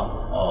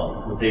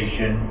saw a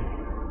quotation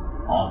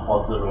on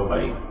Fossil Road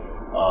by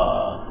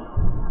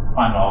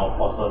Panau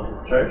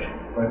Apostolic Church.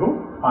 By who?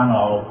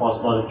 Panau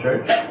Apostolic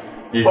Church.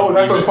 That's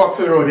on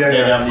Foxton Road,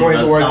 yeah.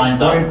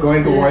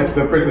 Going towards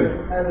the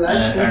prison.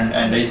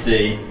 And they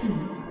say,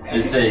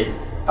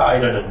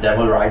 either the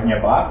devil riding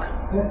your back,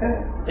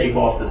 take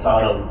off the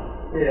saddle.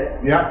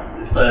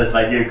 Yeah. So it's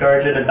like you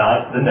encourage the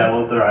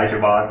devil to ride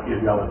your back, you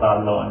have a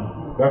saddle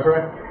on. That's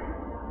right.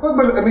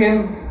 But I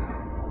mean,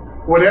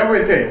 whatever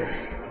it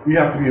takes, we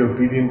have to be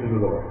obedient to the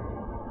Lord.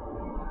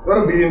 Not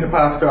obedient to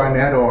Pastor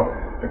Arnett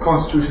or the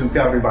Constitution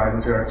Calvary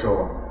Bible Church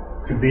or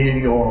to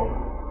be or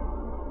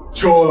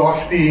Joel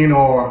Osteen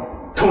or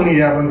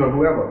Tony Evans or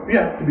whoever. We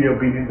have to be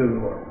obedient to the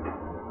Lord.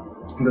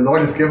 And the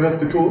Lord has given us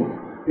the tools.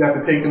 We have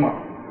to take them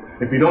up.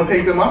 If we don't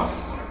take them up,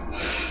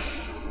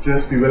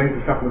 just be willing to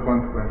suffer the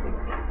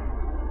consequences.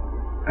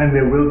 And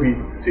there will be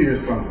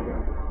serious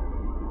consequences.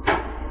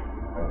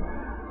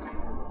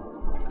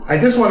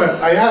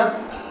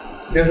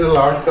 There's a little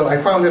article.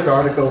 I found this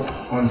article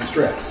on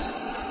stress.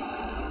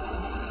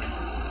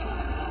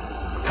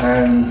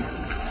 And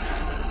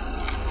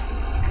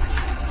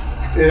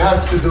it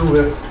has to do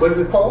with, what is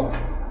it called?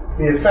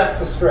 The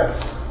effects of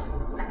stress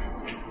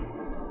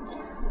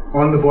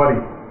on the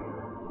body.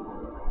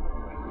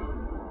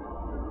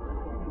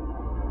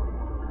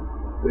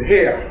 The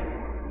hair.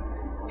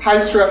 High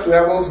stress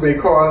levels may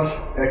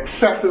cause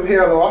excessive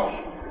hair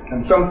loss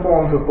and some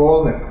forms of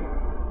baldness.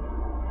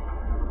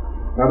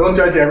 Now don't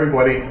judge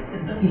everybody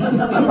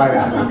by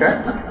that,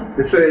 okay?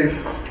 It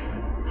says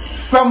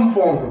some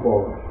forms of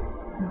baldness.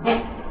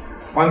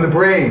 On the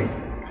brain,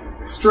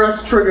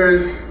 stress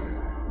triggers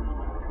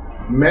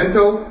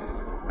mental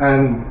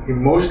and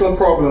emotional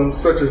problems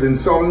such as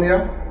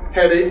insomnia,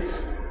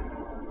 headaches,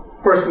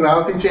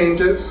 personality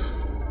changes,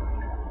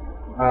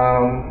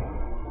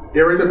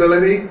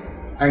 irritability,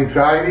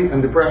 anxiety,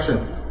 and depression.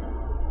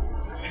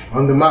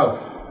 On the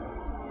mouth,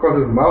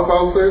 causes mouth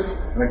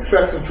ulcers and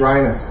excessive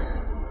dryness.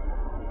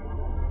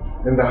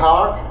 In the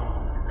heart,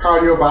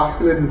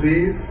 cardiovascular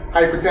disease,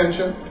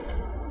 hypertension.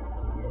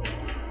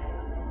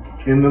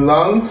 In the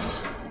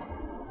lungs,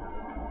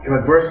 can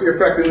adversely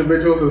affect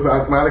individuals with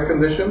asthmatic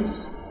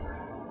conditions.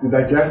 The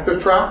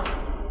digestive tract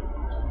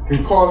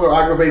can cause or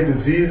aggravate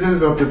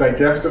diseases of the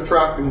digestive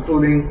tract,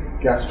 including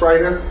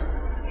gastritis,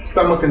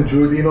 stomach and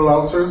duodenal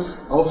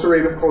ulcers,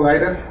 ulcerative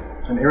colitis,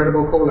 and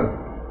irritable colon.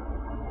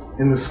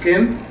 In the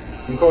skin,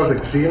 it can cause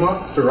eczema,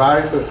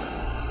 psoriasis,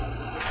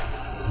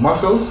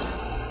 muscles,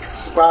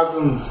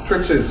 spasms,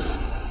 twitches,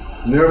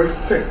 nervous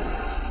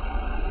tics,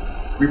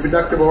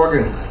 reproductive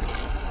organs.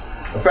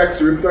 Affects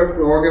the reproductive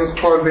organs,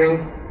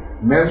 causing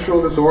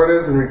menstrual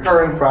disorders and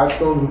recurrent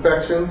vaginal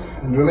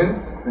infections in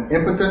women, and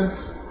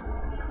impotence,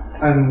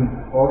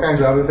 and all kinds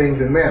of other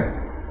things in men.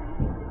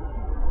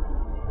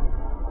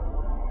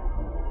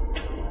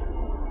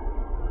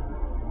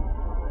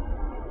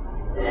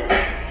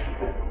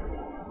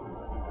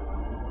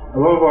 A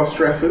lot of our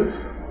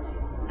stresses,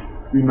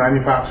 we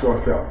manufacture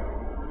ourselves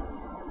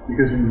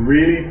because we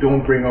really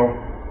don't bring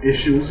our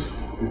issues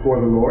before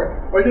the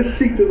Lord, or just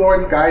seek the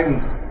Lord's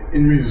guidance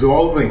in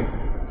resolving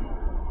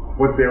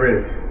what there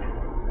is.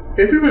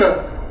 If we were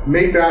to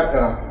make that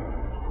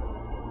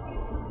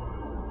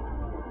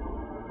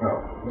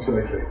what should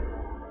I say?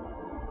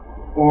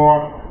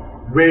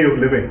 Or way of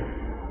living,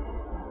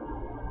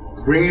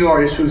 bringing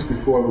our issues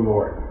before the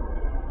Lord.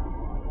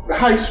 The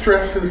high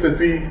stresses that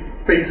we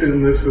face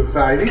in this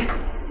society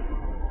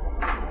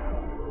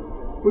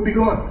would be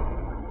gone.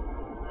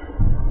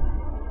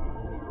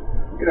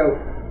 You know,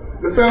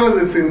 the fellow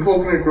that's in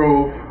Coconut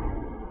Grove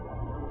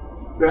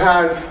that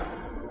has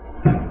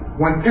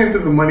 1/10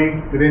 of the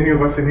money that any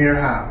of us in here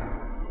have,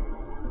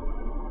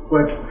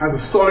 but has a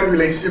solid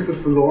relationship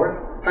with the Lord,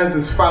 has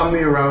his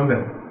family around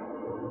him,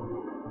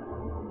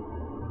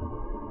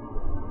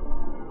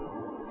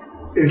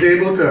 is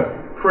able to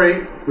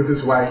pray with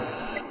his wife,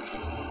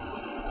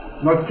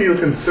 not feel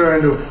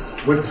concerned of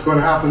what's going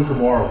to happen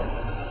tomorrow,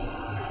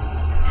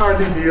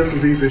 hardly deals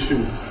with these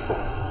issues.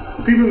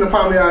 The people in the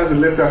family that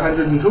live to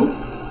 102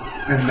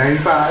 and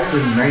 95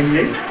 and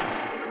 98,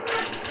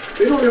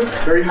 they don't live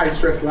very high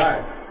stress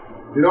lives.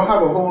 They don't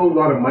have a whole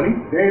lot of money.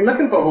 They ain't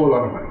looking for a whole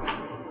lot of money.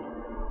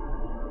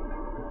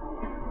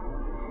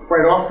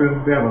 Quite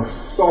often, they have a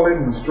solid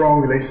and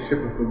strong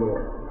relationship with the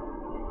Lord.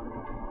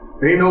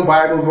 They know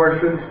Bible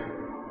verses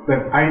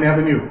that I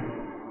never knew.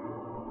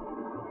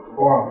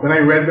 Or when I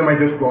read them, I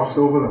just glossed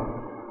over them.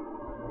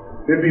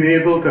 They've been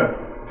able to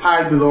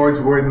hide the Lord's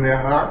word in their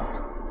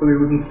hearts so they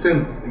wouldn't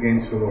sin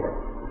against the Lord.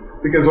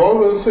 Because all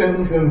those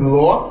sins in the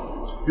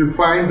law, you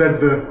find that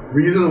the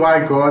reason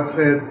why God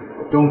said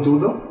don't do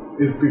them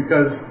is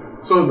because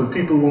so the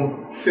people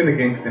won't sin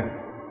against him,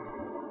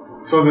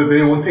 so that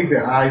they won't take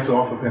their eyes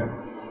off of him.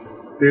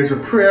 There's a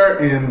prayer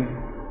in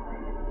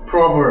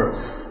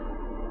Proverbs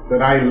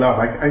that I love.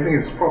 I think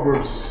it's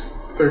Proverbs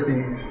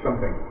 30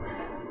 something.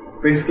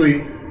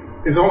 Basically,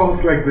 it's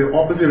almost like the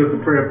opposite of the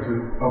prayer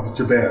of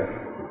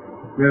Jabez,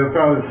 where the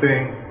fellow is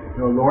saying,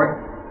 you know, Lord,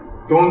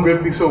 don't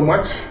grip me so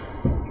much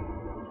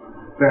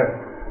that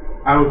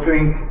I will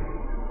think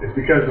it's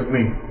because of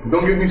me.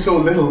 Don't give me so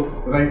little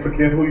that I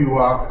forget who you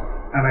are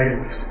and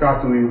I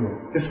start to evil.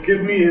 Just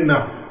give me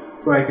enough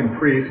so I can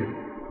praise you.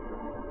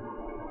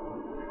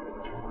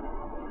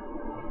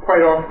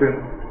 Quite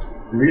often,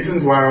 the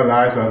reasons why our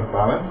lives are out of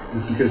balance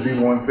is because we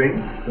want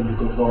things that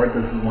the Lord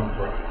doesn't want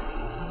for us.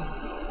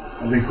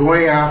 And we're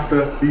going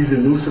after these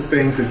elusive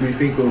things that we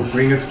think will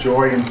bring us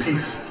joy and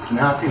peace and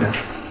happiness.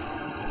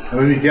 And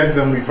when we get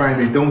them, we find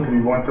they don't and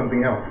we want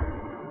something else.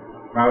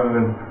 Rather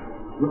than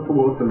look for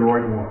what the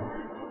Lord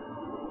wants.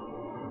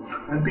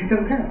 And be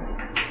content.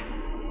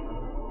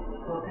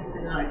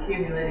 Focusing on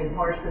accumulating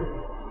horses.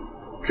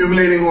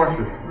 Accumulating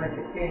horses. Like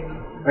a king.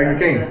 Like a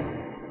king.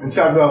 And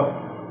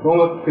Chadwell, don't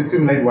look to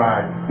accumulate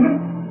wives.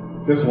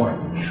 Just one.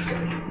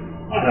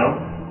 You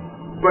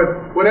know?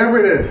 But whatever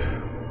it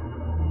is,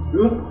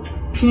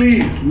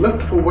 please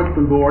look for what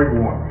the Lord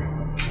wants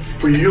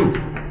for you.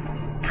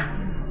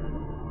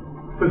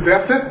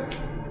 Possess it,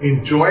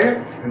 enjoy it,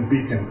 and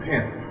be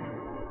content.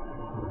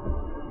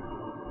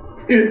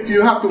 If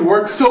you have to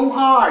work so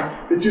hard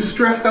that you're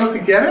stressed out to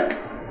get it,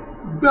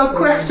 well,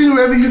 question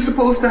whether you're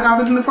supposed to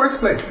have it in the first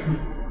place.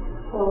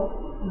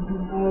 Well,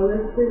 I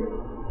always say,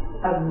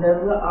 I've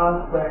never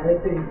asked for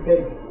anything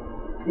big.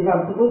 If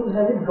I'm supposed to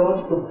have it,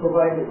 God will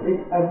provide it.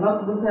 If I'm not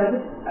supposed to have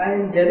it, I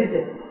ain't getting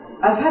it.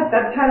 I've had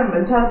that kind of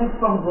mentality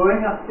from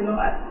growing up. You know,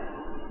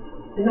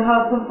 you know how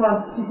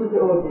sometimes people say,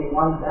 oh, they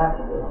want that.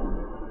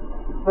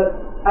 But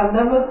I've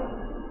never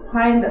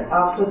pined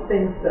after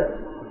things that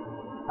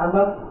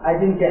I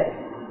didn't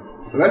get.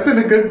 Well, that's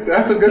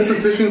a good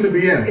position to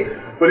be in.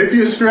 But if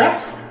you're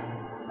stressed,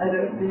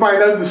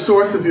 find out the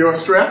source of your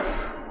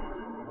stress,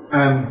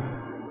 and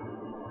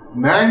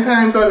 9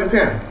 times out of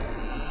 10,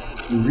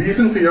 the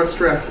reason for your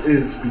stress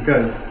is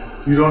because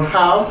you don't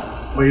have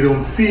or you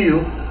don't feel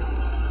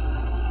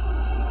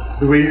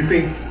the way you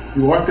think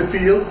you ought to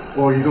feel,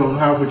 or you don't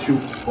have what you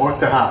ought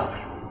to have.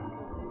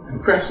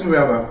 And question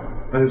whether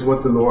that is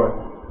what the Lord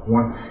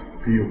wants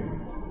for you.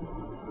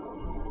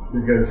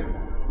 Because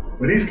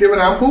when He's given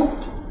ample,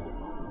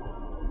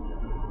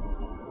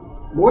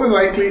 more than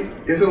likely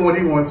isn't what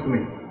He wants for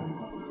me.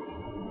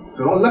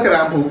 So don't look at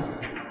ample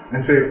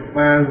and say,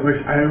 man,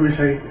 I wish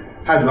I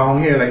had long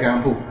hair like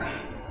ample.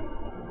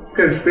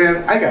 Because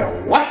then I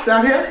gotta wash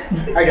that hair,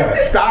 I gotta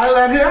style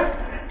that hair.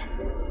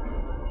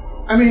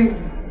 I mean,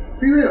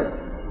 be real.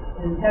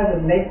 And have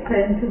a neck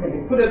pain too,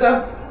 maybe put it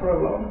up for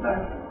a long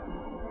time.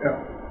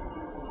 Yeah.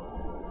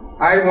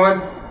 I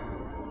want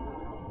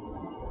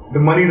the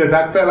money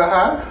that fella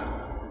has.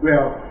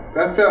 Well,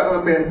 that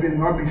fella may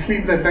not be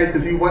sleeping at night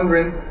because he's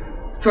wondering,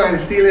 trying to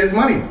steal his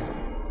money.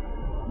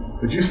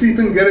 But you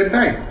sleeping good at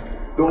night.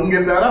 Don't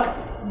give that up.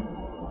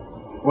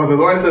 Or the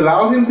Lord has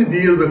allowed him to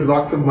deal with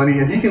lots of money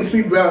and he can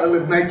sleep well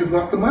at night with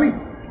lots of money.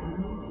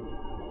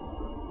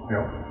 You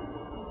know?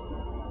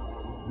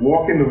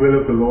 Walk in the will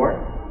of the Lord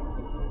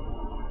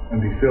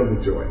and be filled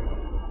with joy.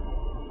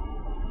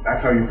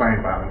 That's how you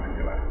find balance in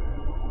your life.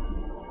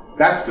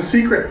 That's the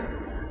secret.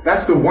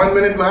 That's the 1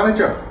 minute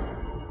manager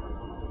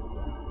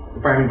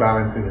to finding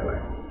balance in your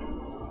life.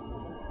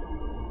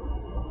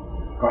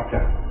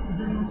 Gotcha.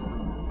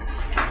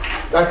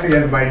 That's the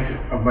end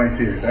of my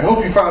series. I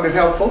hope you found it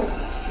helpful,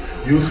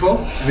 useful,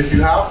 and if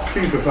you have,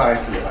 please apply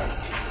it to your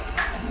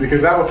life.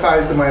 Because I've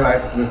applied it to my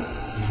life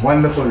with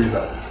wonderful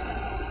results.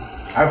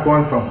 I've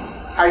gone from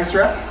high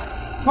stress,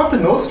 not to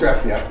no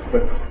stress yet,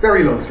 but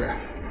very low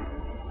stress.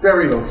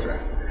 Very low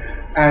stress.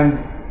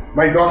 And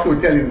my doctor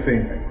would tell you the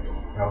same thing.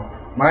 You know,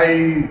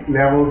 my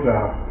levels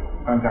are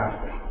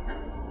fantastic.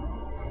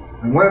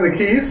 And one of the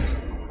keys,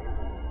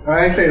 and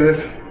I say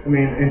this, I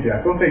mean, in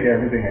jest, don't take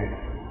everything.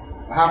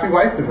 A happy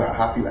wife is a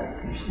happy life.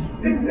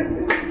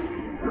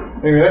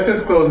 Anyway, let's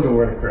just close with a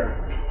word of prayer.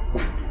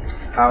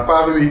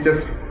 Father, we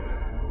just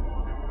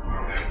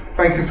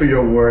thank you for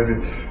your word.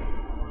 It's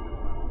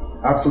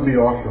absolutely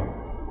awesome.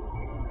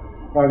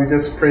 Father, we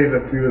just pray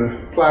that we would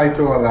apply it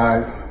to our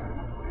lives.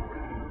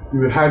 We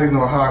would hide it in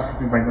our hearts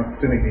that we might not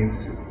sin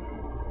against you.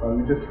 Father,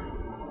 we just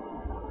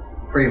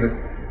pray that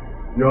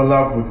your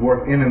love would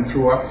work in and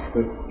through us,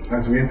 that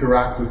as we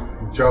interact with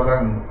each other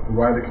and the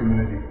wider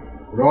community,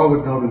 that all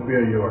would know that we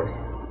are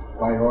yours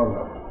by your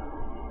love.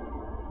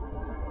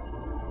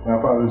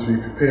 Now, Father, as we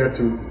prepare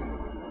to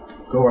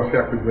go our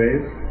separate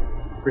ways,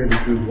 pray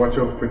that you would watch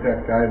over,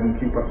 protect, guide, and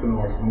keep us in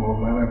from all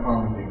manner of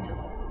harm and danger.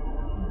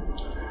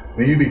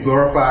 May you be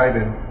glorified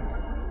in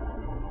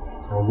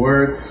our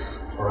words,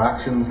 our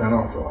actions, and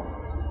our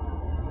thoughts.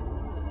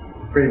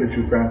 We pray that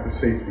you grant us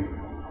safety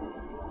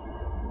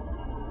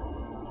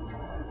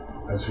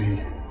as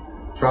we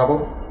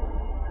travel,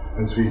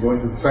 as we go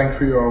into the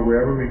sanctuary or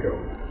wherever we go.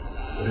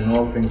 But in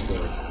all things,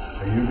 Lord,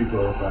 may you be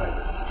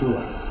glorified through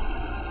us.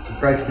 In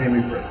Christ's name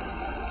we pray.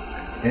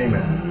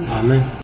 Amen. Amen.